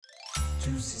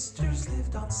Two sisters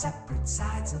lived on separate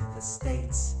sides of the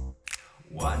states.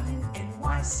 One in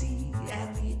NYC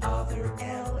and the other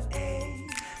LA.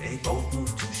 They both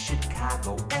moved to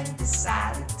Chicago and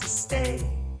decided to stay.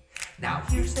 Now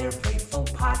here's their playful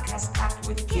podcast packed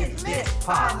with Get Lit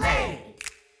Parlay.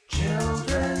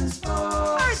 Children's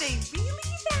books. Are they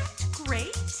really that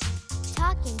great?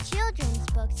 Talking Children's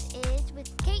Books is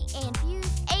with Kate and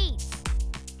Fuse 8.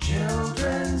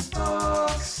 Children's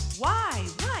books. Why,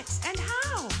 what, and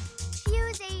how?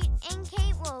 Fuse 8 and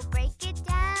Kate will break it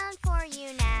down for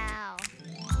you now.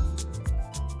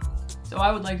 So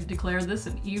I would like to declare this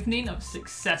an evening of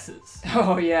successes.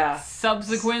 Oh, yeah.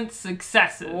 Subsequent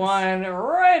successes. One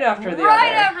right after the Right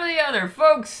other. after the other.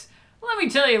 Folks, let me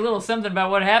tell you a little something about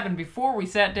what happened before we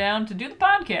sat down to do the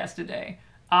podcast today.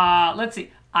 Let's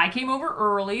see. I came over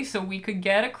early so we could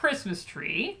get a Christmas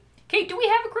tree. Kate, do we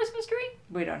have a Christmas tree?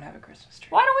 We don't have a Christmas tree.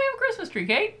 Why don't we have a Christmas tree,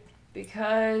 Kate?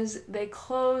 Because they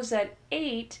close at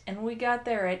 8 and we got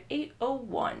there at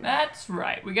 8:01. That's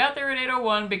right. We got there at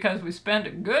 8:01 because we spent a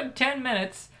good 10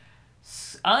 minutes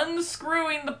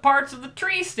unscrewing the parts of the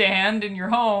tree stand in your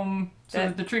home so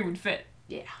that the tree would fit.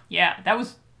 Yeah. Yeah, that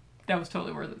was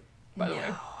totally worth it, by the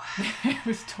way. It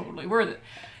was totally worth it.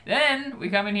 Then we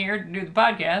come in here to do the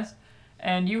podcast,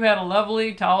 and you had a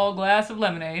lovely tall glass of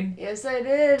lemonade. Yes, I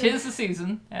did. 'Tis the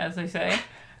season, as they say.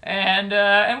 And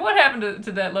what happened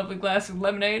to that lovely glass of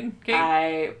lemonade, Kate?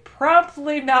 I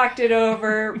promptly knocked it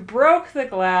over, broke the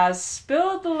glass,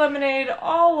 spilled the lemonade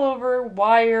all over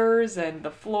wires and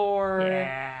the floor.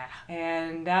 Yeah.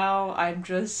 And now I'm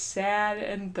just sad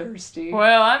and thirsty.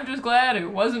 Well, I'm just glad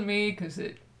it wasn't me, because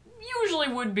it usually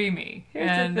would be me. Here's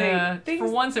and the thing. for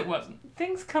once it wasn't.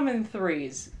 Things come in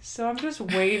threes, so I'm just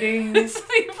waiting. It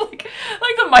seems like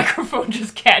the microphone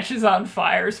just catches on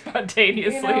fire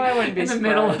spontaneously I wouldn't be in the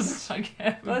middle of the surprised.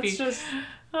 podcast. Let's just...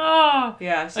 Oh.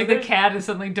 Yeah, so Like the there's- cat is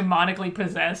suddenly demonically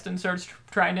possessed and starts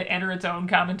trying to enter its own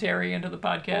commentary into the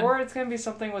podcast. Or it's going to be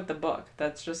something with the book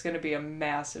that's just going to be a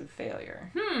massive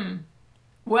failure.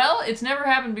 Well, it's never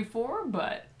happened before,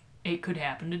 but it could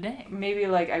happen today. Maybe,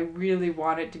 like, I really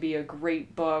want it to be a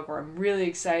great book, or I'm really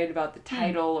excited about the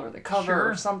title or the cover Sure.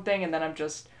 or something, and then I'm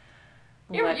just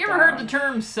You let ever heard the down.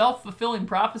 term self-fulfilling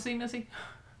prophecy, Missy?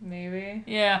 Maybe.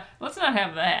 Yeah, let's not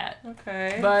have that.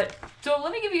 Okay. But, so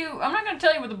let me give you, I'm not going to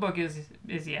tell you what the book is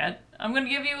yet. I'm going to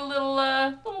give you a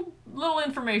little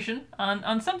information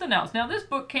on something else. Now, this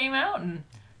book came out in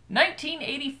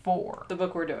 1984. the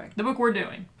book we're doing. The book we're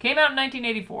doing. Came out in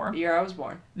 1984. The year I was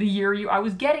born. The year I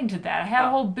was getting to that. I had a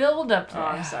whole build up to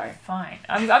that. I'm sorry. Fine.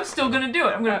 I'm still going to do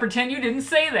it. I'm going to pretend you didn't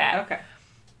say that. Okay.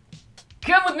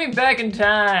 Come with me back in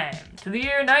time to the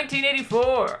year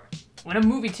 1984 when a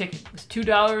movie ticket was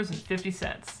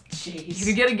 $2.50. Jeez. You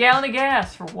could get a gallon of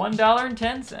gas for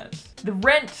 $1.10. The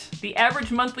rent, the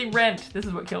average monthly rent, this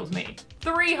is what kills me,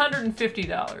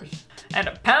 $350. And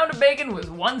a pound of bacon was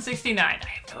 $1.69. I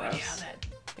have no idea how that,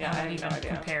 Yeah, how I that have no even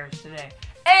idea. compares today.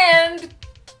 And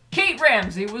Kate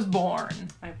Ramsey was born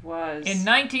I was. in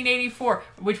 1984,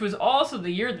 which was also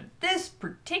the year that this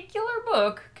particular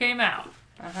book came out.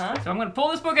 Uh-huh. So I'm going to pull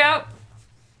this book out.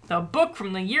 The book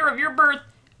from the year of your birth.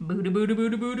 Booda booda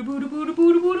booda booda booda booda booda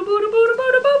booda booda booda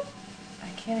booda boop. I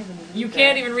can't even read You that.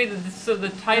 can't even read it, so the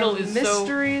title is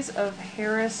Mysteries of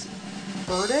Harris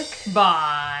Burdick. so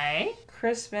by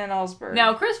Chris Van Allsburg.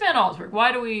 now Chris Van Allsburg.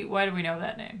 Why do we know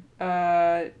that name?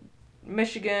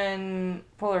 Michigan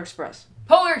Polar Express.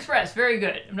 Polar Express, very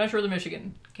good. I'm not sure the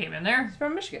Michigan came in there. He's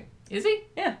from Michigan. Is he?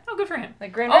 Yeah. Oh, good for him.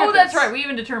 Like Grand Oh, Rapids. that's right. We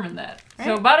even determined that.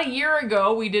 So Right. about a year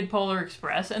ago, we did Polar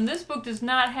Express, and this book does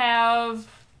not have,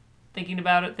 thinking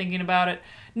about it.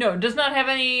 No, it does not have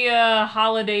any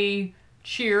holiday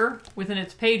cheer within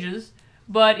its pages,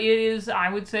 but it is, I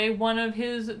would say, one of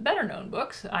his better-known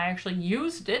books. I actually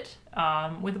used it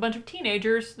with a bunch of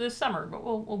teenagers this summer, but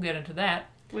we'll get into that.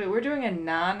 Wait, we're doing a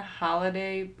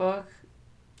non-holiday book?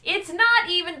 It's not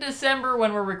even December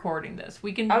when we're recording this.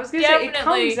 We can I was going to say, it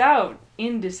definitely... comes out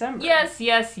in December.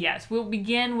 Yes. We'll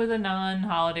begin with a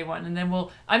non-holiday one, and then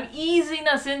I'm easing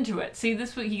us into it. See,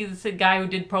 he's the guy who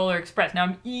did Polar Express. Now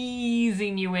I'm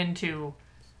easing you into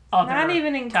other Not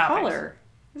even in topics. color.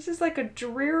 This is like a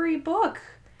dreary book.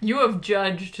 You have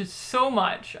judged so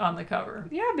much on the cover.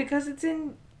 Yeah, because it's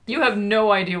You have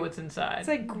no idea what's inside. it's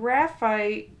like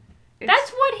graphite.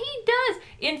 That's what he does.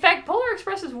 In fact, Polar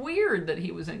Express is weird that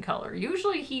he was in color.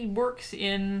 Usually he works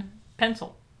in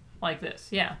pencil, like this.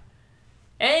 Yeah.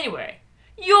 Anyway,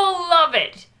 you'll love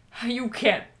it. You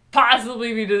can't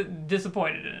possibly be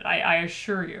disappointed in it. I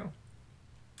assure you.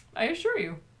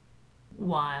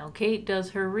 While Kate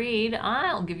does her read,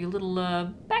 I'll give you a little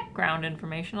background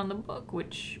information on the book,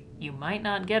 which you might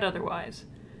not get otherwise.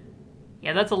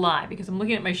 Yeah, that's a lie, because I'm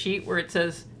looking at my sheet where it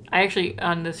says,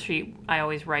 on this sheet, I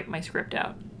always write my script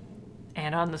out.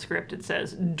 And on the script it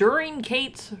says, during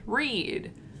Kate's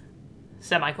read,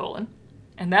 semicolon.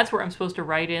 And that's where I'm supposed to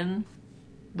write in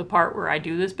the part where I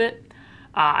do this bit.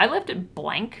 I left it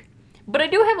blank, but I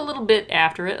do have a little bit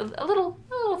after it, a little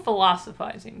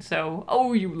philosophizing. So,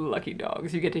 oh, you lucky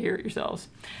dogs, you get to hear it yourselves.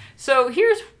 So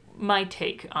here's my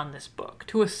take on this book,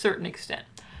 to a certain extent.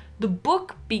 The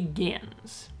book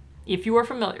begins, if you are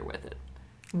familiar with it,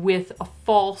 with a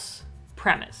false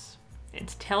premise.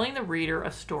 It's telling the reader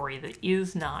a story that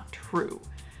is not true.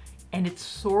 And it's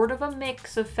sort of a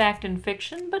mix of fact and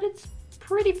fiction, but it's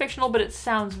pretty fictional, but it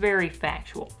sounds very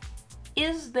factual.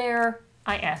 Is there,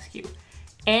 I ask you,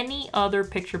 any other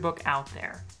picture book out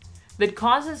there that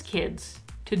causes kids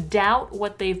to doubt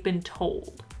what they've been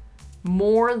told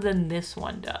more than this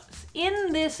one does?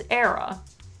 In this era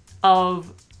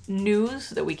of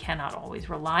news that we cannot always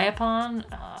rely upon,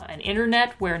 an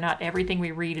internet where not everything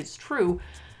we read is true,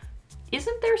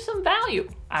 isn't there some value,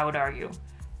 I would argue,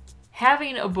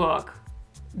 having a book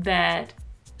that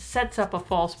sets up a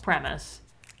false premise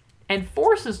and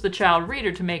forces the child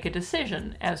reader to make a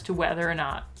decision as to whether or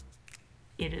not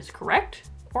it is correct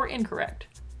or incorrect?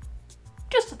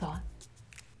 Just a thought.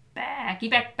 Back.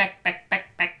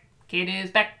 Kid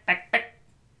is back.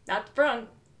 Not the front.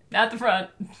 Not the front.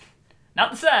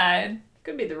 Not the side.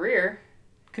 Could be the rear.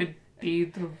 Could be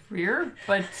the rear,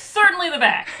 but certainly the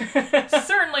back.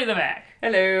 Certainly the back.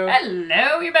 Hello.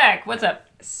 Hello, you're back. What's up?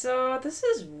 So, this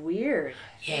is weird.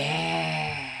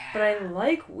 Yeah. But I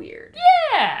like weird.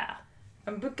 Yeah.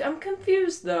 I'm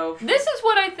confused, though. This is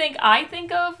what I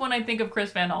think of when I think of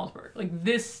Chris Van Allsburg. Like,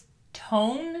 this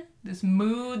tone, this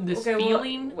mood, this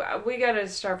feeling. Well, we gotta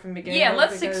start from the beginning. Yeah,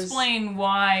 let's explain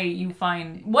why you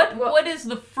find... What is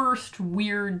the first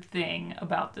weird thing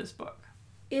about this book?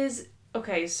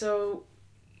 Okay, so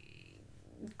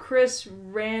Chris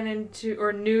ran into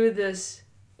or knew this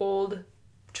old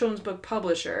children's book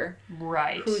publisher.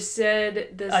 Right. Who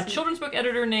said this... A children's book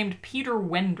editor named Peter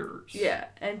Wenders. Yeah,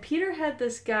 and Peter had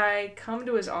this guy come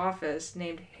to his office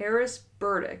named Harris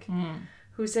Burdick,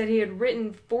 who said he had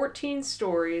written 14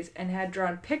 stories and had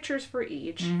drawn pictures for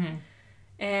each. Mm-hmm.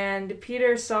 And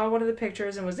Peter saw one of the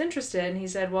pictures and was interested, and he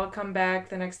said, well, come back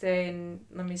the next day and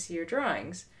let me see your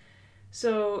drawings.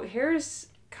 So Harris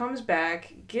comes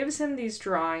back, gives him these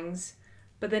drawings,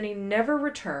 but then he never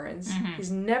returns. Mm-hmm. He's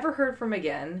never heard from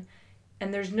again,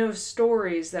 and there's no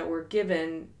stories that were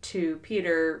given to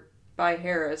Peter by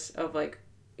Harris of, like,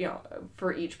 you know,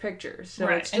 for each picture. So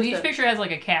right, it's and each picture has,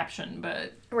 like, a caption,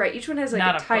 but... Right, each one has, like,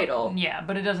 a title. Yeah,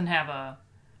 but it doesn't have a...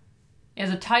 It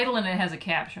has a title and it has a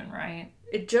caption, right?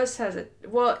 It just has a...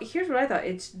 Well, here's what I thought.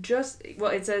 It's just...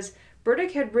 Well, it says,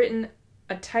 Burdick had written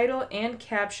a title and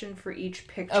caption for each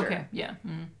picture. Okay, yeah.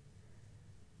 Mm-hmm.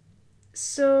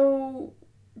 So,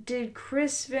 did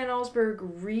Chris Van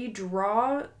Allsburg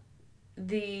redraw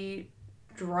the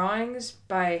drawings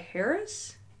by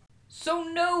Harris? So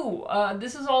no,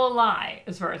 this is all a lie,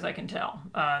 as far as I can tell.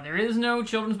 There is no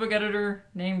children's book editor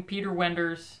named Peter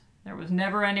Wenders. There was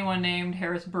never anyone named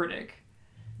Harris Burdick.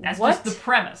 That's just the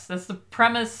premise. That's the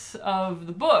premise of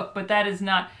the book, but that is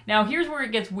not... Now, here's where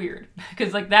it gets weird,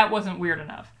 because, like, that wasn't weird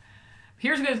enough.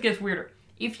 Here's where it gets weirder.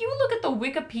 If you look at the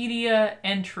Wikipedia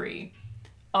entry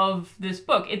of this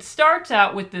book, it starts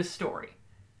out with this story.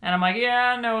 And I'm like,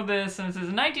 yeah, I know this. And it says,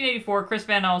 in 1984, Chris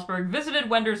Van Allsburg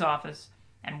visited Wenders' office,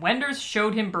 and Wenders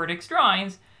showed him Burdick's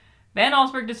drawings. Van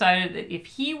Allsburg decided that if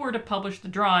he were to publish the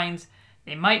drawings,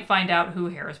 they might find out who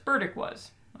Harris Burdick was.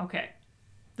 Okay,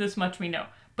 this much we know.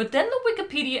 But then the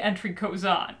Wikipedia entry goes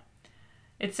on.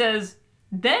 It says,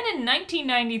 then in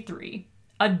 1993,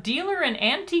 a dealer in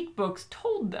antique books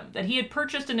told them that he had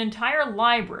purchased an entire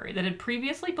library that had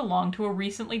previously belonged to a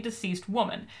recently deceased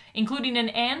woman, including an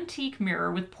antique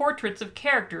mirror with portraits of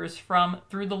characters from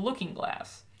Through the Looking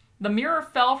Glass. The mirror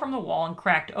fell from the wall and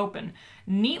cracked open.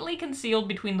 Neatly concealed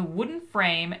between the wooden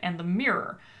frame and the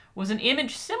mirror was an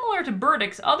image similar to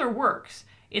Burdick's other works.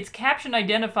 Its caption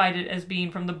identified it as being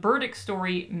from the Burdick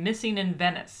story Missing in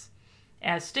Venice.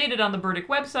 As stated on the Burdick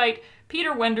website,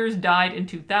 Peter Wenders died in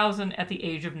 2000 at the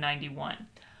age of 91.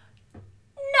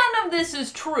 None of this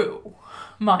is true,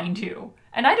 mind you.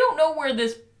 And I don't know where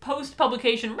this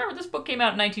post-publication... Remember, this book came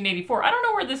out in 1984. I don't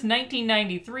know where this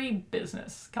 1993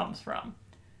 business comes from.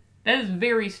 That is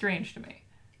very strange to me.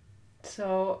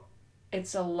 So,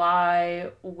 it's a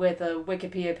lie with a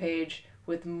Wikipedia page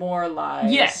with more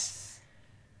lies.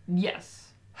 Yes.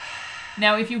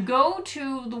 Now, if you go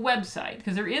to the website,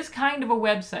 because there is kind of a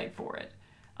website for it,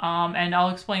 and I'll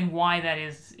explain why that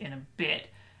is in a bit.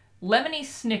 Lemony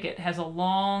Snicket has a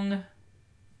long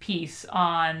piece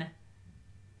on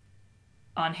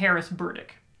on Harris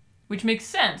Burdick, which makes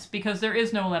sense because there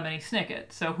is no Lemony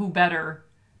Snicket. So who better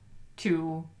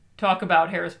to talk about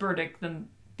Harris Burdick than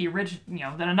the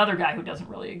original, than another guy who doesn't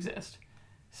really exist.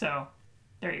 So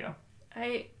there you go.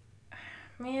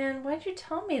 Man, why'd you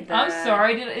tell me that? I'm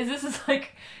sorry. Is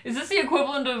this the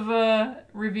equivalent of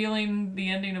revealing the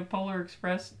ending of Polar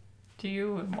Express to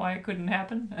you and why it couldn't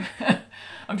happen?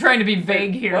 I'm trying to be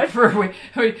vague here. What?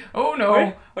 Wait, oh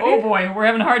no. What Boy, we're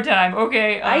having a hard time.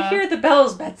 Okay. I hear the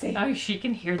bells, Betsy. Oh, she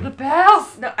can hear the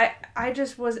bells. No, I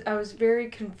was very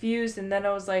confused, and then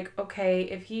I was like, okay,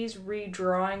 if he's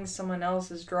redrawing someone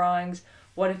else's drawings,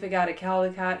 what if it got a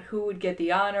Caldecott? Who would get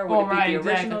the honor? Would it be the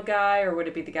original guy, or would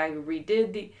it be the guy who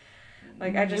redid the...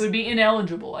 It would be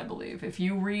ineligible, I believe. If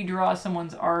you redraw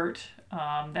someone's art,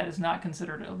 that is not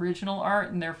considered original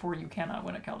art, and therefore you cannot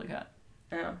win a Caldecott.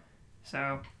 Oh.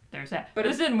 So, there's that. But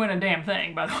this didn't win a damn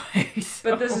thing, by the way. So.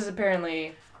 But this is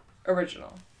apparently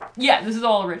original. Yeah, this is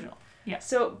all original. Yeah.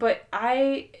 So, but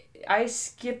I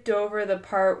skipped over the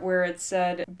part where it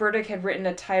said Burdick had written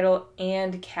a title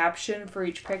and caption for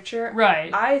each picture.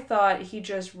 Right. I thought he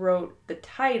just wrote the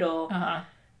title,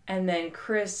 and then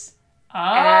Chris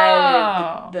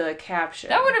added the caption.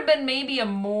 That would have been maybe a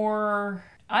more...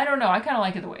 I don't know. I kind of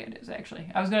like it the way it is, actually.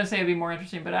 I was going to say it'd be more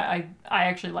interesting, but I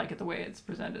actually like it the way it's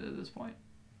presented at this point.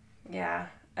 Yeah.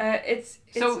 It's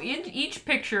so each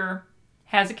picture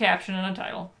has a caption and a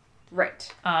title. Right.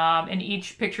 And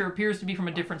each picture appears to be from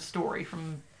a different story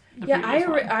from the previous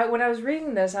one. When I was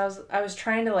reading this, I was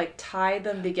trying to like tie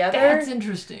them together. That's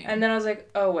interesting. And then I was like,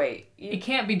 oh wait, it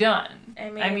can't be done.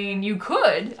 I mean, you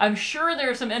could. I'm sure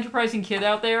there's some enterprising kid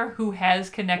out there who has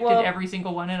connected every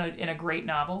single one in a great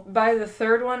novel. By the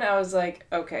third one, I was like,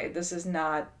 okay, these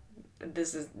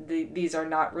are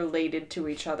not related to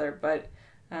each other, but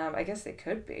I guess they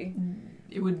could be.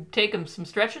 It would take them some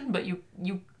stretching, but you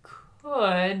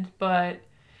could, but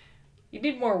you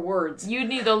need more words. You'd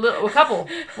need a couple,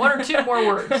 one or two more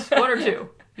words, one or two,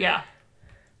 yeah.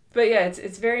 But yeah,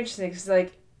 it's very interesting because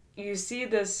like you see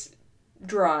this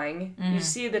drawing, you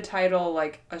see the title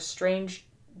like A Strange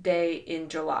Day in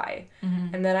July,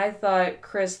 and then I thought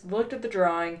Chris looked at the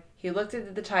drawing, he looked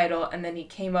at the title, and then he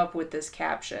came up with this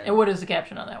caption. And what is the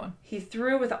caption on that one? He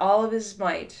threw with all of his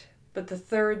might, but the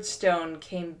third stone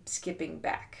came skipping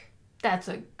back. That's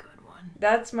a good one.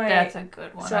 That's a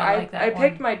good one. So I like that I one.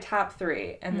 picked my top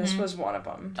 3, and this was one of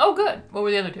them. Oh, good. What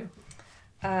were the other two?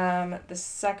 The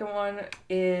second one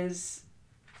is,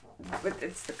 but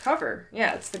it's the cover.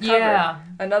 Yeah, it's the cover. Yeah.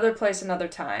 Another Place, Another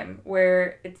Time,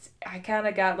 where I kind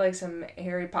of got like some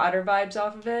Harry Potter vibes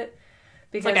off of it.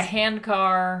 Because, it's like a hand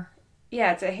car.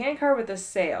 Yeah, it's a hand car with a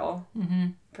sail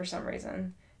for some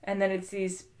reason. And then it's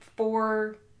these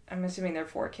 4, I'm assuming they're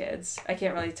 4 kids. I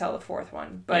can't really tell the fourth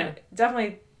one, but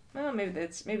definitely, well, maybe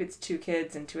it's 2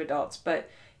 kids and 2 adults, but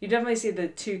you definitely see the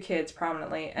 2 kids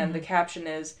prominently, and the caption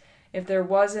is, if there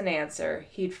was an answer,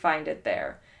 he'd find it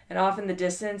there. And off in the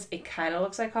distance, it kind of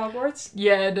looks like Hogwarts.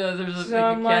 Yeah, it does. There's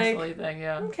a castle-y thing,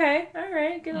 yeah. Okay, all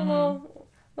right, get a little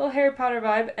Harry Potter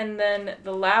vibe. And then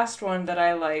the last one that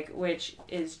I like, which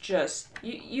is just,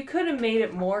 you could have made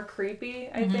it more creepy,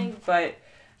 I think, but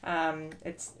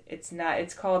it's not.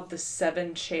 It's called The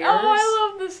 7 Chairs. Oh, I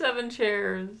love The 7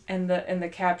 Chairs. And the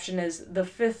caption is, the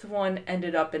 5th one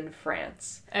ended up in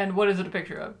France. And what is it a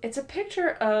picture of? It's a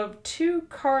picture of 2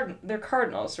 they're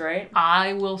cardinals, right?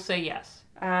 I will say yes.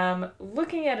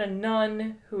 Looking at a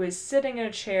nun who is sitting in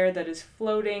a chair that is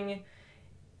floating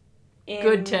in...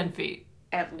 Good 10 feet.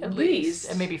 At least.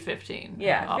 And maybe 15.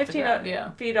 Yeah,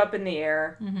 15 feet up in the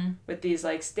air with these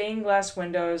like stained glass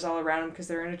windows all around them because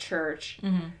they're in a church.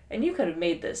 And you could have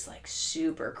made this like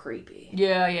super creepy.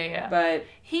 Yeah. But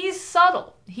he's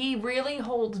subtle. He really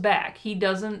holds back. He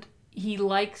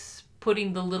likes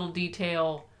putting the little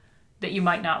detail that you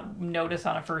might not notice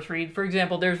on a first read. For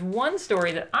example, there's one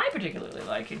story that I particularly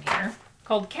like in here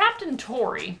called Captain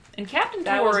Tory. And Captain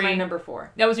Tory... That was my number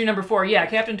 4. That was your number 4, yeah.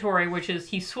 Captain Tory, which is,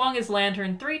 he swung his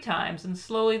lantern 3 times and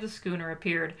slowly the schooner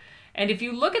appeared. And if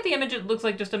you look at the image, it looks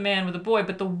like just a man with a boy,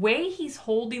 but the way he's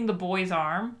holding the boy's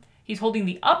arm, he's holding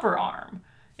the upper arm.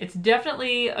 It's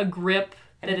definitely a grip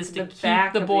that is to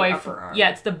keep the boy from...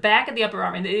 Yeah, it's the back of the upper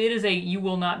arm, and it is a you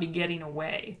will not be getting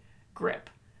away grip.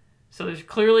 So there's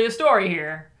clearly a story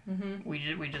here.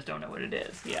 We just don't know what it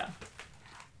is. Yeah.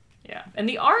 And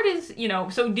the art is,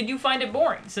 so did you find it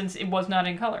boring since it was not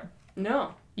in color?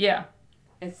 No. Yeah.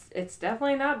 It's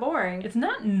definitely not boring. It's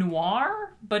not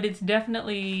noir, but it's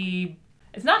definitely...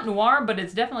 It's not noir, but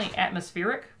it's definitely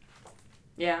atmospheric.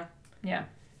 Yeah. Yeah.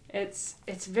 It's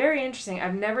very interesting.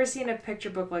 I've never seen a picture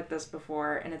book like this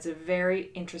before, and it's a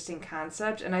very interesting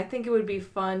concept, and I think it would be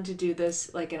fun to do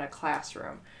this like in a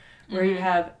classroom. where you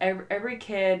have every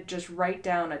kid just write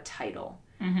down a title.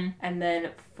 And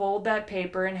then fold that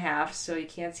paper in half so you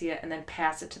can't see it, and then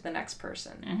pass it to the next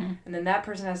person. And then that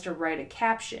person has to write a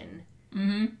caption.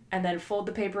 And then fold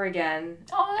the paper again.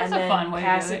 Oh, that's and a then fun way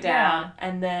pass to do it it. down. Yeah.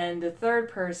 And then the third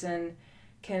person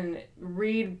can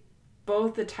read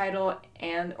both the title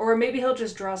or maybe he'll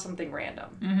just draw something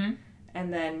random.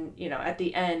 And then, at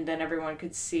the end, then everyone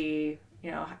could see,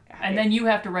 And then you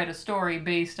have to write a story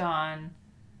based on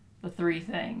the three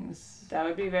things. That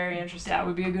would be very interesting. That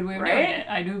would be a good way of doing it.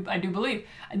 I do believe.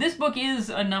 This book is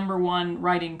a #1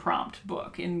 writing prompt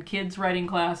book in kids' writing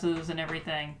classes and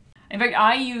everything. In fact,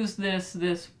 I used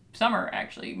this summer,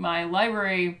 actually. My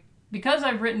library, because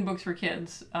I've written books for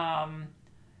kids,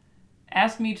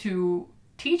 asked me to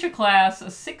teach a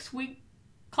 6-week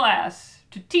class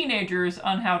to teenagers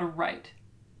on how to write.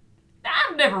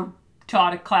 I've never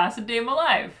taught a class a day of my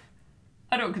life.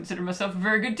 I don't consider myself a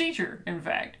very good teacher, in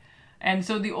fact. And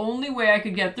so the only way I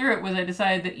could get through it was I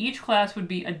decided that each class would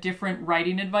be a different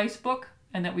writing advice book,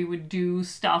 and that we would do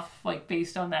stuff like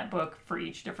based on that book for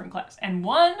each different class. And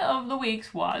one of the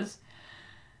weeks was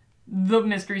The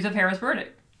Mysteries of Harris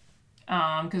Burdick.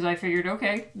 Because I figured,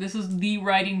 okay, this is the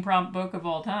writing prompt book of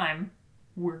all time.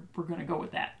 We're going to go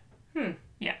with that.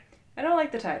 Yeah. I don't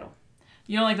like the title.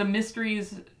 You know, like The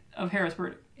Mysteries of Harris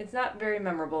Burdick. It's not very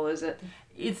memorable, is it?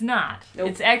 It's not. Nope.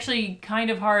 It's actually kind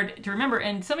of hard to remember,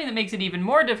 and something that makes it even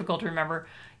more difficult to remember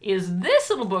is this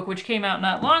little book, which came out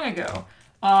not long ago.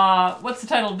 What's the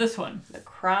title of this one? The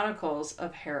Chronicles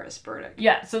of Harris Burdick.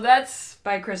 Yeah, so that's...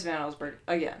 By Chris Van Allsburg,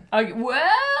 again.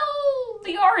 Well,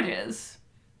 the art is.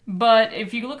 But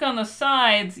if you look on the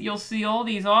sides, you'll see all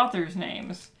these authors'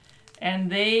 names.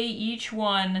 And they, each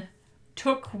one,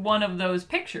 took one of those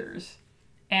pictures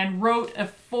and wrote a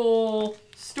full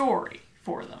story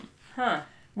for them. Huh.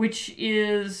 Which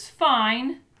is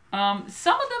fine. Some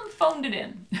of them phoned it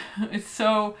in.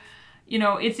 So,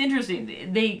 it's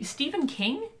interesting. Stephen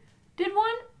King did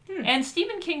one, and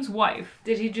Stephen King's wife.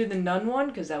 Did he do the nun one?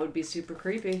 Because that would be super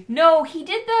creepy. No, he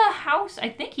did the house. I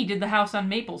think he did the house on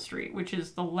Maple Street, which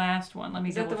is the last one. Let me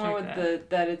Is that the one with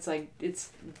that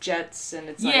it's jets and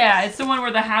it's Yeah, it's the one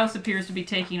where the house appears to be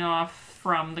taking off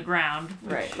from the ground.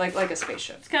 Right, like a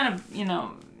spaceship. It's kind of,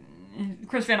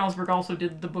 Chris Van Allsburg also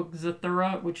did the book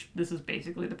Zathura, which this is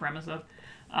basically the premise of.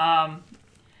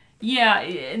 Yeah,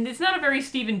 and it's not a very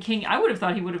Stephen King. I would have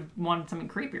thought he would have wanted something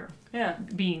creepier. Yeah.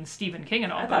 Being Stephen King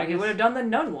and all. I thought he would have done the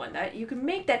nun one. That you could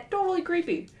make that totally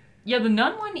creepy. Yeah, the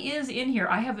nun one is in here.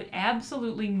 I have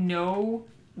absolutely no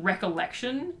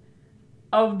recollection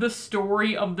of the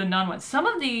story of the nun one. Some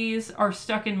of these are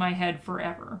stuck in my head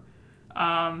forever.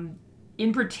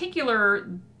 In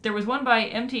particular, there was one by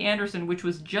M.T. Anderson, which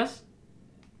was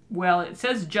it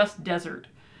says just desert.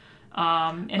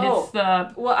 It's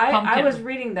the pumpkin. I was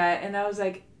reading that and I was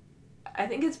like, I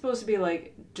think it's supposed to be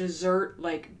like dessert,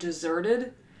 like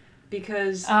deserted,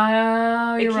 because it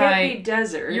can't be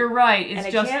desert. You're right. It's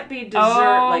and just it can't be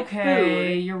dessert like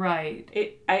okay, food. You're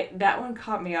right. That one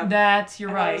caught me up. You're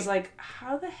and right. I was like,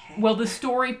 how the heck? Well, the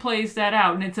story plays that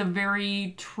out, and it's a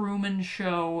very Truman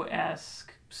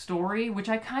Show-esque story, which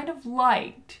I kind of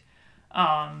liked.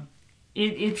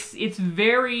 It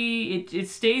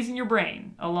stays in your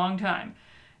brain a long time,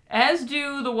 as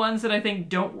do the ones that I think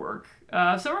don't work.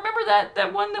 So remember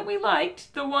that one that we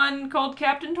liked, the one called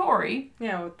Captain Tory.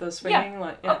 Yeah, with the swinging.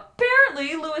 Yeah.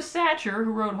 Apparently, Louis Satcher,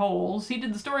 who wrote Holes, he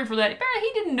did the story for that. Apparently,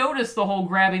 he didn't notice the whole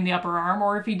grabbing the upper arm,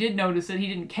 or if he did notice it, he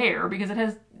didn't care, because it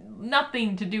has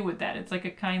nothing to do with that. It's like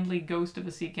a kindly ghost of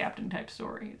a sea captain type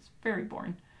story. It's very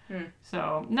boring.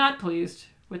 So, not pleased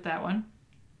with that one.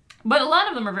 But a lot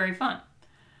of them are very fun.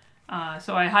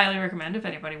 So I highly recommend, if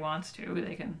anybody wants to,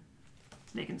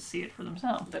 they can see it for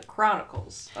themselves. The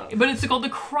Chronicles. But it's called The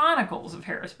Chronicles of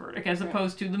Harris Burdick, as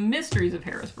opposed to The Mysteries of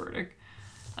Harris Burdick.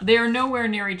 They are nowhere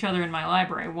near each other in my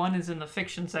library. One is in the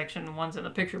fiction section, and one's in the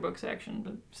picture book section,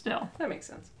 but still. That makes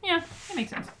sense. Yeah, that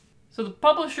makes sense. So the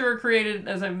publisher created,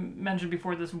 as I mentioned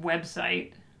before, this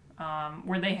website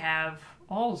where they have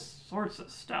all sorts of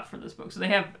stuff for this book. So they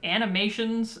have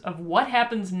animations of what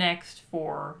happens next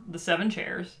for the 7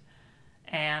 chairs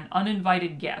and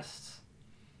uninvited guests.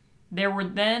 There were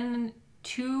then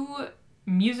 2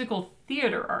 musical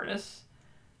theater artists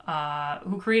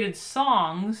who created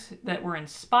songs that were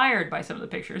inspired by some of the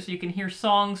pictures. So you can hear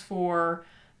songs for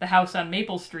The House on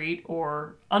Maple Street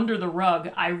or Under the Rug.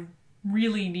 I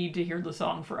really need to hear the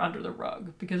song for Under the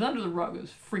Rug, because Under the Rug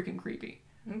is freaking creepy.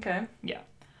 Okay. Yeah.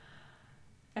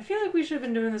 I feel like we should have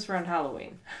been doing this around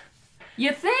Halloween.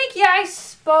 You think? Yeah, I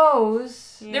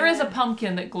suppose. Yeah. There is a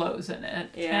pumpkin that glows in it.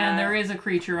 Yeah. And there is a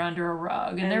creature under a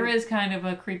rug. And there is kind of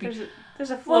a creepy... There's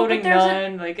a floating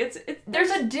nun. Like it's There's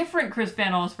a different Chris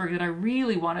Van Allsburg that I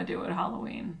really want to do at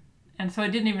Halloween. And so it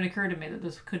didn't even occur to me that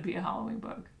this could be a Halloween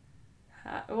book.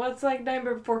 Well, it's like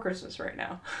Nightmare Before Christmas right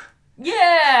now.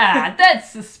 Yeah,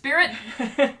 that's the spirit.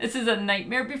 This is a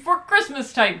Nightmare Before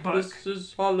Christmas type book. This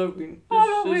is Halloween.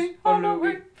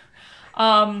 Halloween.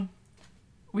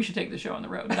 We should take the show on the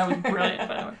road. That was brilliant,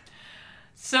 by the way.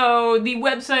 So the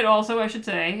website also, I should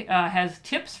say, has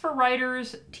tips for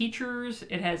writers, teachers.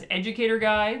 It has educator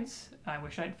guides. I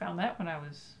wish I'd found that when I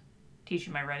was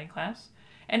teaching my writing class.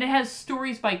 And it has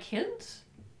stories by kids.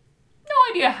 No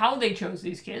idea how they chose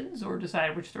these kids or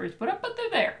decided which stories to put up, but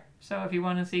they're there. So if you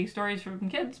want to see stories from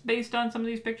kids based on some of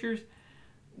these pictures,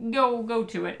 go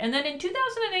to it. And then in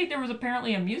 2008, there was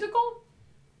apparently a musical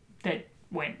that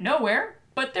went nowhere,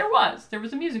 but there was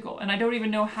a musical, and I don't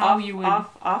even know how you would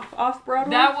off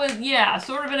Broadway. That was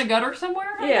sort of in a gutter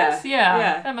somewhere. I guess.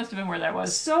 Yeah, that must have been where that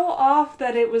was. So off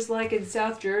that it was like in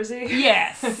South Jersey.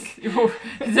 Yes,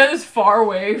 is that as far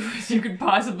away as you could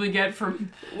possibly get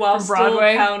from While from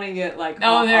Broadway? Still counting it like.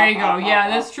 Oh, there you go. Yeah,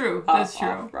 that's true. That's true.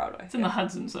 Off Broadway. It's in the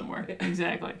Hudson somewhere.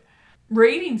 Exactly.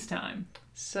 Ratings time.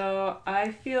 So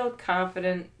I feel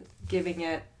confident giving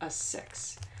it a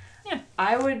 6. Yeah.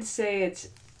 I would say it's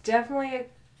definitely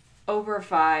over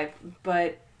 5,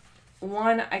 but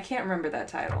 1, I can't remember that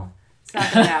title. It's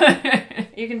not gonna happen.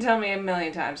 You can tell me a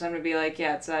million times. I'm gonna be like,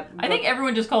 yeah, it's that book. I think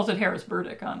everyone just calls it Harris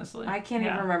Burdick, honestly. I can't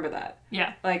even remember that.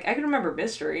 Yeah. Like, I can remember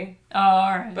Mystery. Oh,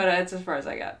 alright. But it's as far as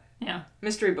I got. Yeah.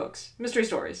 Mystery books. Mystery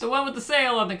stories. The one with the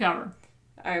sail on the cover.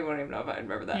 I won't even know if I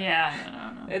remember that.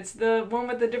 Yeah, no. It's the one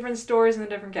with the different stories and the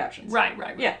different captions. Right.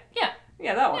 Yeah. Yeah.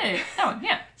 Yeah, that one. Yeah, that one,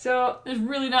 yeah. So there's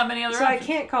really not many other So options. I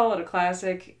can't call it a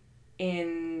classic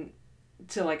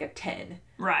to like a 10.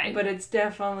 Right. But it's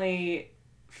definitely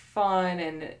fun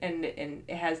and it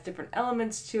has different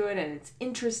elements to it and it's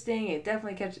interesting. It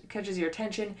definitely catches your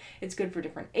attention. It's good for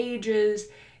different ages.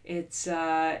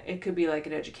 It could be like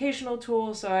an educational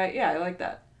tool. So I like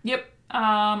that. Yep.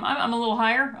 I'm a little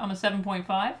higher. I'm a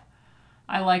 7.5.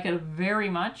 I like it very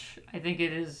much. I think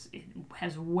it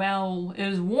has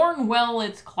worn well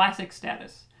its classic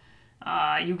status.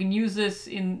 You can use this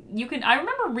I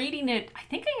remember reading it, I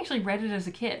think I actually read it as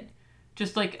a kid.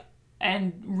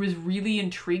 And was really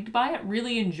intrigued by it,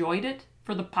 really enjoyed it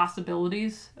for the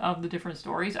possibilities of the different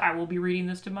stories. I will be reading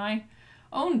this to my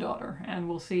own daughter, and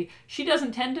we'll see. She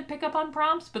doesn't tend to pick up on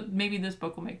prompts, but maybe this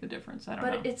book will make the difference. I don't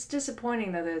know. But it's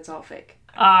disappointing though that it's all fake.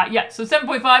 So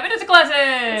 7.5. It is a classic.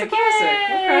 It's a classic.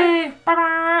 Yay!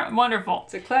 Okay. Wonderful.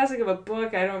 It's a classic of a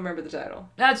book. I don't remember the title.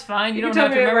 That's fine. You don't can have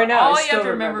tell to me remember. right now, All I you still have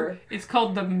to remember, remember. it's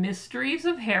called The Mysteries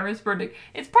of Harris Burdick.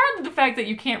 It's part of the fact that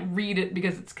you can't read it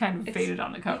because it's kind of faded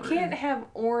on the cover. You can't have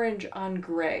orange on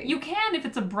gray. You can if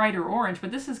it's a brighter orange,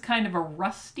 but this is kind of a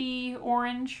rusty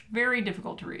orange. Very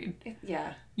difficult to read.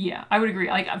 Yeah. Yeah, I would agree.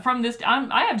 Like from this,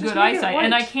 I have Just good make it eyesight, white.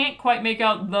 and I can't quite make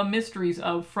out the mysteries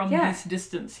of from this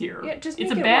distance here. Yeah, just it's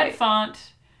make a it bad white.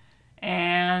 font,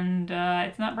 and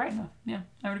it's not bright enough. Yeah,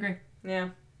 I would agree. Yeah.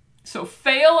 So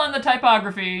fail on the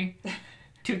typography.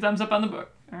 2 thumbs up on the book.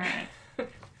 All right.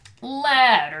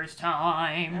 Letters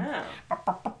time.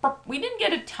 Oh. We didn't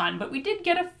get a ton, but we did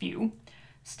get a few.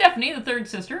 Stephanie, the third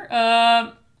sister,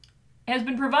 has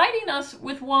been providing us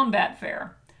with wombat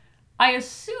fare. I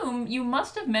assume you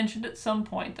must have mentioned at some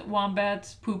point that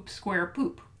wombats poop square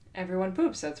poop. Everyone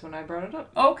poops. That's when I brought it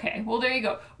up. Okay, well, there you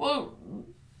go. Well,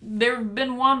 there have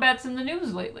been wombats in the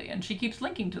news lately, and she keeps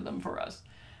linking to them for us.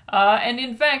 And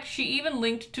in fact, she even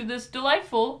linked to this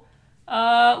delightful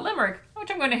limerick, which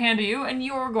I'm going to hand to you, and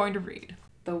you're going to read.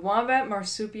 The wombat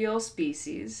marsupial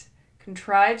species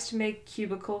contrives to make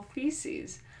cubical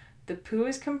feces. The poo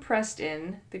is compressed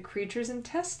in the creature's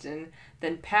intestine,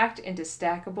 then packed into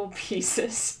stackable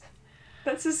pieces.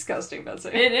 That's disgusting, Betsy.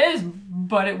 It is,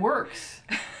 but it works.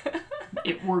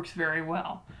 It works very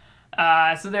well.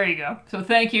 So there you go. So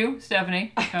thank you,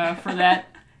 Stephanie, for that.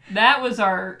 That was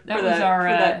our for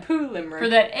that poo limerick. for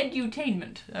that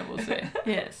edutainment, I will say.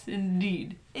 Yes,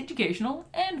 indeed, educational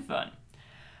and fun.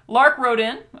 Lark wrote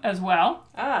in as well.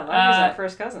 Lark is our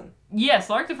first cousin. Yes,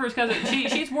 Lark the first cousin.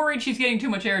 She's worried she's getting too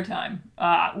much airtime.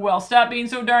 Well, stop being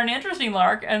so darn interesting,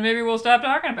 Lark, and maybe we'll stop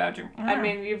talking about you. I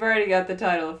mean, you've already got the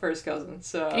title of first cousin,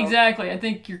 so... Exactly. I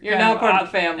think you're kind now part of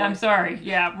the family. I'm sorry.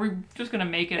 Yeah, we're just going to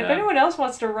make it If anyone else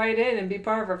wants to write in and be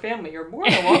part of our family, you're more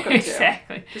than welcome to.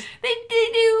 Exactly. They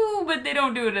do, but they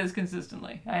don't do it as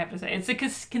consistently, I have to say. It's a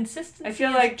consistency. I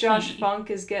feel like is Josh key. Funk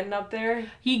is getting up there.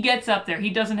 He gets up there.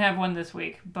 He doesn't have one this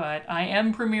week, but I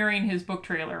am premiering his book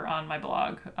trailer on my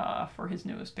blog for his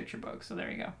newest picture book. So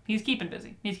there you go. He's keeping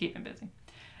busy.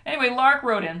 Anyway, Lark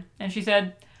wrote in, and she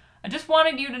said, I just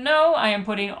wanted you to know I am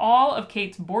putting all of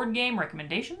Kate's board game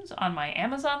recommendations on my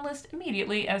Amazon list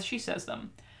immediately as she says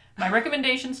them. My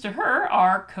recommendations to her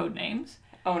are Codenames.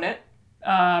 Own it.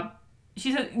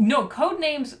 She said, no,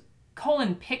 Codenames,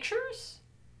 pictures?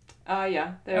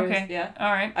 Yeah. There's, Okay. Yeah.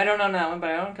 All right. I don't own that one,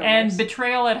 but I own Codenames. And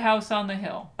Betrayal at House on the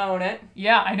Hill. Own it.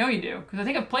 Yeah, I know you do, because I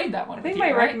think I've played that one I with think you,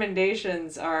 my right?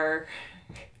 recommendations are...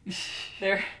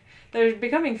 They're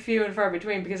becoming few and far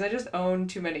between because I just own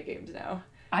too many games now.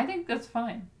 I think that's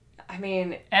fine. I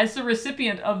mean... As the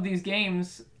recipient of these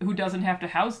games who doesn't have to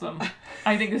house them,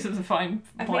 I think this is a fine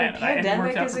plan. I mean, It Pandemic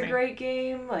works out is for a me. great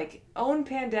game. Like, own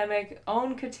Pandemic,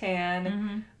 own Catan,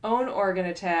 Mm-hmm. own Organ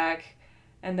Attack,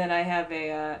 and then I have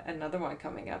another one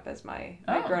coming up as my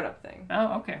Oh. grown-up thing.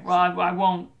 Oh, okay. Well, I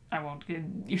won't.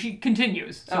 She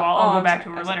continues, so Oh, I'll go I'm back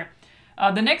sorry, to her I'm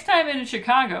later. The next time I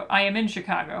am in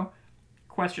Chicago,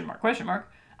 question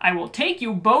mark, I will take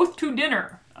you both to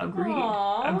dinner. Agreed.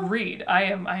 Aw. Agreed. I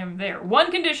am there.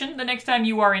 One condition, the next time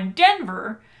you are in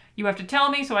Denver, you have to tell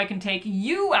me so I can take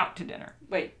you out to dinner.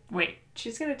 Wait, Wait.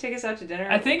 she's gonna take us out to dinner?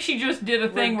 I think she just did a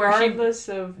thing where she... regardless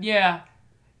of... Yeah.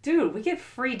 Dude, we get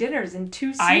free dinners in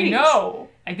 2 cities. I know.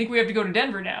 I think we have to go to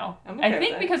Denver now. I'm okay I with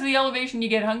think that. because of the elevation you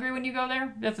get hungry when you go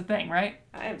there. That's a thing, right?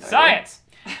 I have no Science.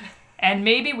 And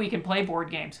maybe we can play board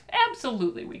games.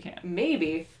 Absolutely we can. idea.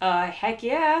 Maybe. Heck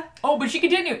yeah. Oh, but she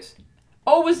continues.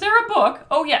 Oh, was there a book?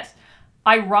 Oh, yes.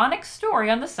 Ironic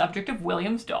story on the subject of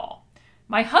William's doll.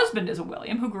 My husband is a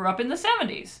William who grew up in the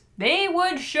 70s. They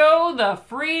would show the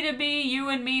Free to Be You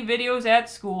and Me videos at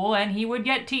school, and he would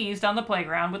get teased on the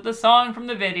playground with the song from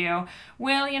the video,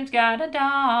 William's got a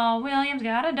doll, William's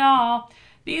got a doll.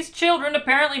 These children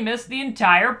apparently missed the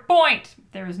entire point.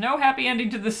 There is no happy ending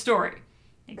to this story,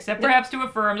 except perhaps to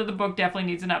affirm that the book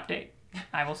definitely needs an update.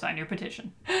 I will sign your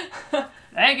petition.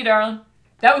 Thank you, darling.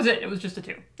 That was it. It was just a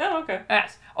 2. Oh, okay.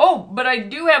 Yes. Oh, but I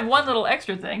do have one little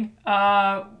extra thing.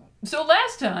 So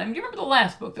last time, do you remember the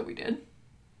last book that we did?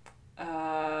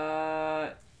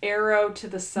 Arrow to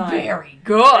the Sun. Very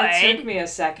good. It took me a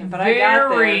second, but I got there.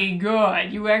 Very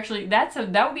good. You actually, that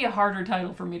would be a harder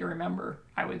title for me to remember,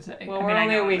 I would say. Well, I we're mean, I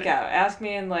only a know week that- out. Ask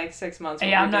me in like 6 months. what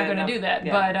Yeah, we I'm not did, going to and do that.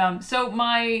 yeah. But, so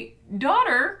my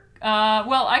daughter,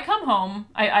 well, I come home,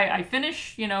 I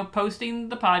finish, posting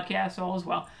the podcast all as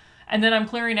well. And then I'm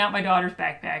clearing out my daughter's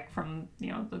backpack from,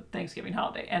 the Thanksgiving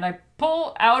holiday. And I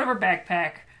pull out of her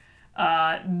backpack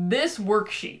this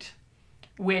worksheet,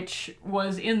 which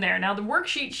was in there. Now, the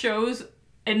worksheet shows,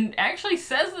 and actually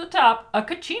says at the top, a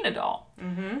Kachina doll.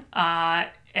 Mm-hmm.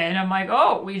 And I'm like,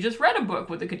 oh, we just read a book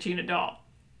with a Kachina doll.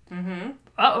 Mm-hmm.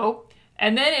 Uh-oh.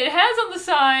 And then it has on the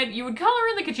side, you would color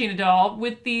in the Kachina doll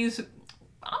with these,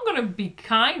 I'm going to be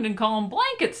kind and call them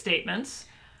blanket statements.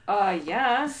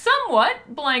 Yeah.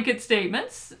 Somewhat blanket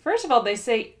statements. First of all, they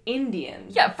say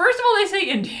Indians. Yeah, first of all, they say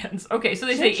Indians. Okay, so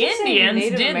they Shouldn't say you say Indians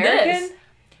Native did American? this.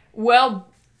 Well,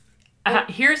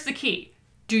 here's the key.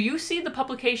 Do you see the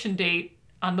publication date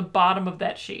on the bottom of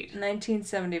that sheet?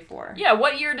 1974. Yeah,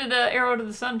 what year did Arrow to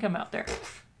the Sun come out there?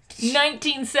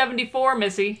 1974,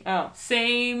 Missy. Oh.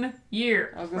 Same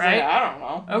year, I was gonna right? say, I don't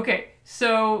know. Okay,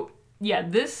 so yeah,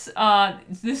 this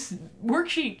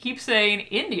worksheet keeps saying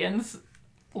Indians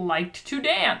liked to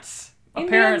dance. Indians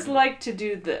Apparently, like to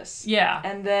do this. yeah.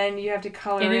 And then you have to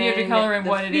color And then you have to color in the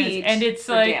what it is. feet And it's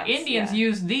for like, dance, Indians yeah.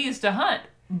 use these to hunt.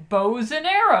 Bows and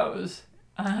arrows.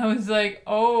 I was like,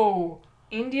 oh.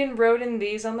 Indian rode in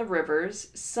these on the rivers.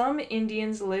 Some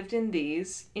Indians lived in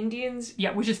these. Indians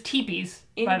Yeah, which is teepees,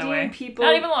 by the way. Indian people-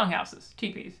 Not even longhouses.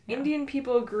 Teepees. Yeah. Indian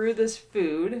people grew this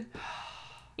food.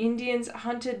 Indians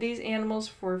hunted these animals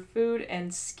for food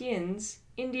and skins.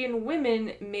 Indian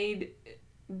women made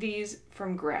these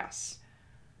from grass.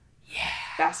 Yeah.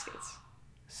 Baskets.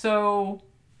 So,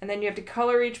 And then you have to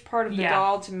color each part of the Yeah.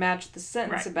 doll to match the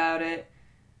sentence Right. about it.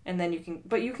 And then you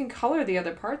can color the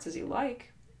other parts as you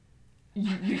like.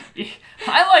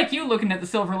 I like you looking at the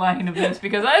silver lining of this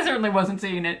because I certainly wasn't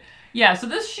seeing it. Yeah, so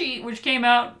this sheet, which came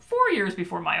out 4 years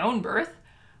before my own birth,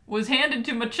 was handed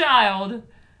to my child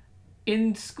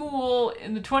in school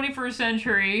in the 21st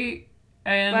century.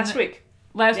 And Last week.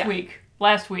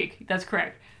 Last week. That's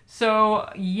correct. So,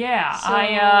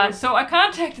 yeah, So- I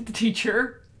contacted the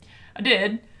teacher. I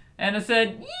did. And I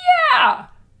said, yeah,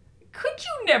 could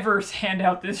you never hand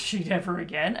out this sheet ever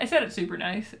again? I said it super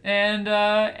nice.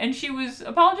 And she was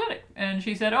apologetic. And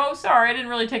she said, oh, sorry, I didn't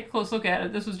really take a close look at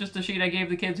it. This was just a sheet I gave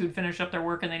the kids who'd finished up their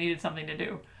work and they needed something to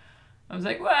do. I was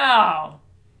like, wow,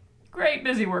 great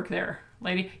busy work there,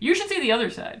 lady. You should see the other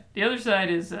side. The other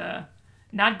side is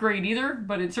not great either,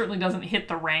 but it certainly doesn't hit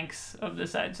the ranks of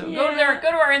this side. So go to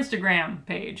our Instagram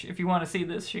page if you want to see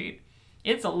this sheet.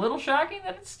 It's a little shocking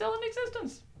that it's still in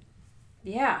existence.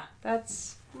 Yeah,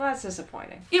 that's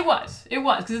disappointing. It was,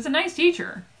 because it's a nice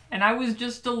teacher. And I was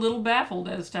just a little baffled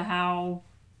as to how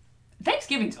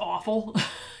Thanksgiving's awful.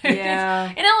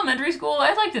 Yeah. In elementary school,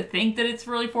 I'd like to think that it's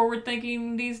really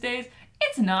forward-thinking these days.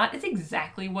 It's not. It's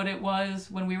exactly what it was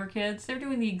when we were kids. They're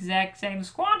doing the exact same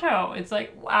Squanto. It's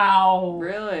like, wow.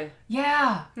 Really?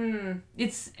 Yeah. And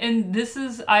this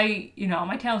is,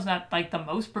 my town's not like the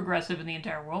most progressive in the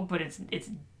entire world, but it's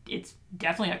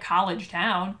definitely a college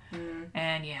town.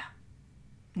 And yeah,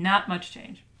 not much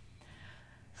change.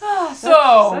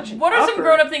 So, such an what are some upper.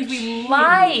 grown-up things we Jeez.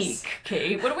 like,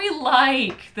 Kate? What do we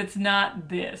like that's not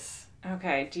this?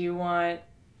 Okay, do you want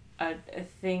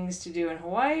things to do in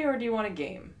Hawaii, or do you want a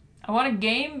game? I want a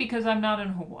game because I'm not in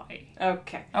Hawaii.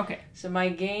 Okay. Okay. So my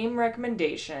game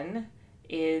recommendation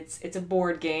is, it's a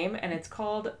board game, and it's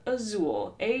called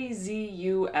Azul.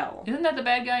 Azul. Isn't that the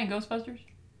bad guy in Ghostbusters?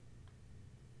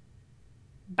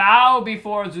 Bow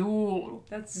before Zool.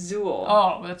 That's Zool.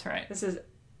 Oh, that's right. This is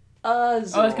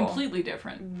Azul. Oh, it's completely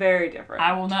different. Very different.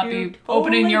 I will not Two be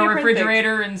opening totally your different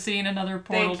refrigerator and seeing another things.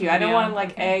 portal. Thank you. to I don't beyond.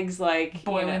 want eggs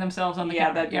boiling themselves on the yeah,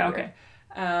 counter. that'd be Yeah, weird. okay.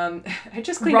 I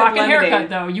just cleaned Rock up and lemonade. haircut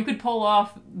though. You could pull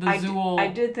off the Zool. I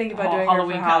did think about doing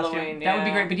Halloween it for costume. Halloween. That would be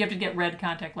yeah. great, but you have to get red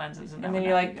contact lenses, and And then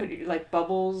you put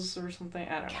bubbles or something.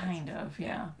 I don't know. kind of,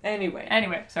 yeah.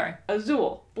 Anyway, Sorry.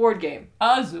 Azul board game.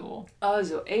 Azul.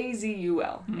 Azul,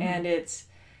 Azul, and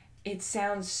it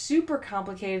sounds super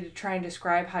complicated to try and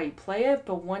describe how you play it,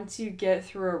 but once you get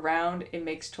through a round, it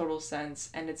makes total sense,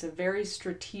 and it's a very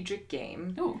strategic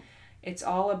game. Ooh. It's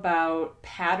all about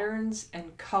patterns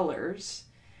and colors,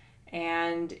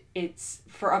 and it's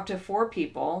for up to 4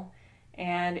 people,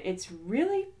 and it's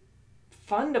really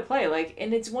fun to play.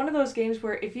 And it's one of those games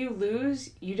where if you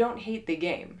lose, you don't hate the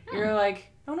game. You're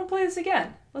like, I want to play this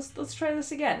again. Let's try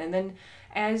this again. And then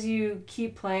as you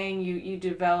keep playing, you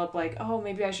develop oh,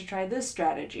 maybe I should try this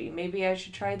strategy. Maybe I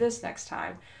should try this next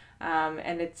time.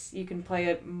 And you can play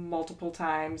it multiple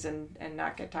times and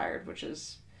not get tired,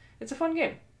 it's a fun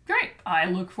game. Great. I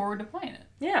look forward to playing it.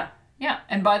 Yeah. Yeah.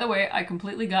 And by the way, I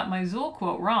completely got my Zool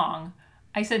quote wrong.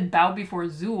 I said bow before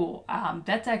Zool.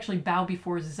 That's actually bow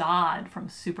before Zod from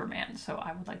Superman. So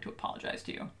I would like to apologize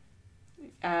to you.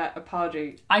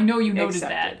 Apology. I know you noted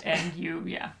Accepted. that, and you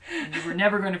were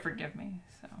never going to forgive me.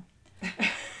 So,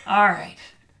 all right.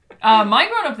 My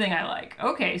grown-up thing I like.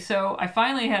 Okay, so I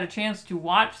finally had a chance to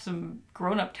watch some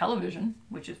grown-up television,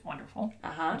 which is wonderful,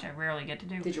 which I rarely get to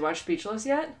do. Did you watch Speechless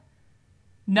yet?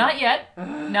 Not yet,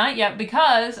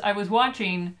 because I was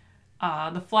watching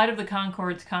the Flight of the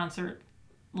Conchords concert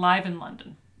live in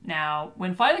London. Now,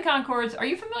 when Flight of the Conchords, are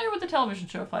you familiar with the television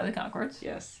show Flight of the Conchords?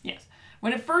 Yes. Yes.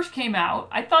 When it first came out,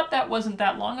 I thought that wasn't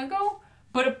that long ago,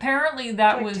 but apparently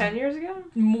that was 10 years ago?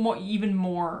 even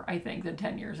more, I think, than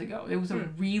 10 years ago. It was a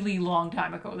really long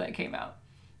time ago that came out,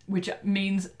 which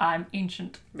means I'm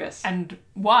ancient Yes. and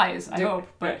wise, I hope,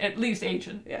 but right. at least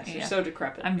ancient. Yes, Yeah. you're so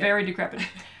decrepit. I'm Yeah. very decrepit.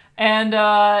 And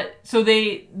so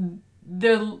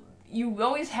you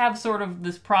always have sort of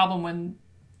this problem when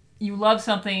you love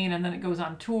something and then it goes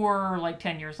on tour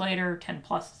 10 years later, 10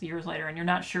 plus years later, and you're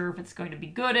not sure if it's going to be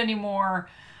good anymore.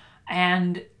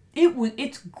 And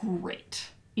it's great.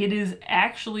 It is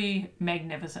actually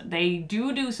magnificent. They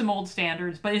do some old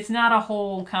standards, but it's not a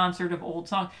whole concert of old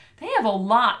songs. They have a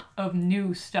lot of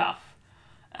new stuff.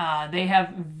 They have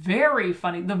very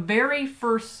funny. The very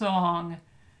first song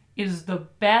is the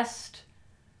best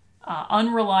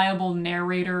unreliable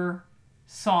narrator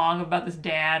song about this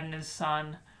dad and his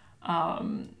son.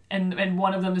 And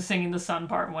one of them is singing the son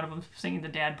part and one of them is singing the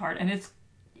dad part. And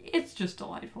it's just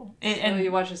delightful. And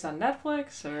you watch this on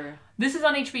Netflix, or? This is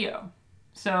on HBO.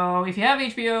 So if you have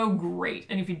HBO, great.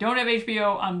 And if you don't have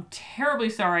HBO, I'm terribly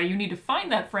sorry. You need to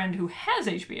find that friend who has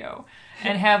HBO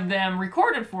and have them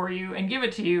record it for you and give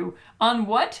it to you on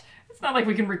what? It's not like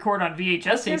we can record on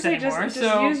VHS tapes anymore. Just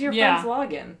use your friend's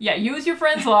login. Yeah, use your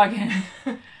friend's login.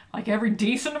 Like every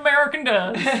decent American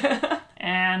does.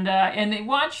 And they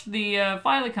watched the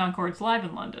Flight of the Conchords live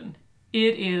in London.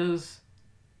 It is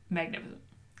magnificent.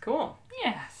 Cool.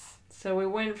 Yes. So we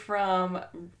went from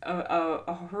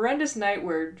a horrendous night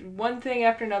where one thing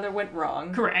after another went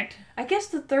wrong. Correct. I guess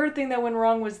the third thing that went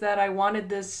wrong was that I wanted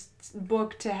this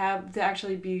book to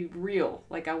actually be real.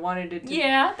 I wanted it to...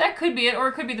 Yeah, that could be it. Or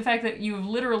it could be the fact that you've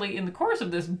literally, in the course of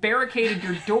this, barricaded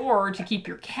your door to keep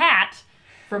your cat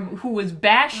who was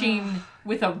bashing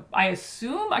with I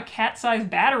assume, a cat-sized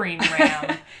battering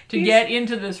ram to get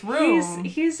into this room.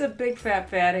 He's a big fat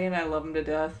fatty, and I love him to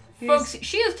death. Folks,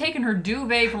 she has taken her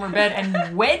duvet from her bed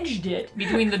and wedged it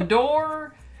between the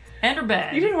door and her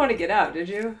bed. You didn't want to get out, did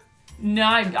you? No,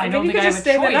 I mean, don't you think could I have just a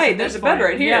stay the choice. night. At There's this a bed point.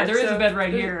 right here, Yeah, there is so a bed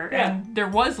right there's- here, yeah. and there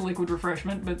was liquid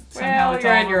refreshment, but somehow Well, it's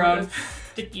you're all on your over own. the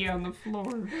sticky on the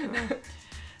floor.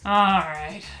 All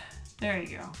right, there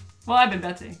you go. Well, I've been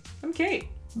Betsy. I'm Kate.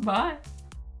 Bye.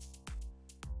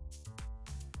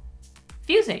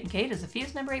 Fuse 8 and Kate is a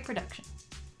Fuse number 8 production.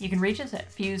 You can reach us at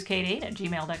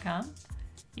fusekate8@gmail.com.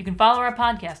 You can follow our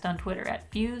podcast on Twitter at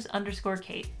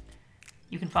Fuse_Kate.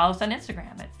 You can follow us on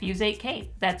Instagram at Fuse8Kate.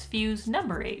 That's Fuse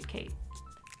number 8 Kate.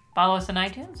 Follow us on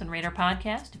iTunes and rate our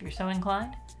podcast if you're so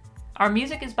inclined. Our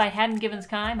music is by Haddon Gibbons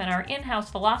Kime, and our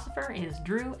in-house philosopher is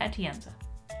Drew Atienza.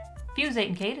 Fuse 8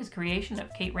 and Kate is a creation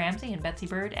of Kate Ramsey and Betsy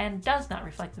Bird and does not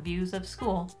reflect the views of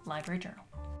School Library Journal.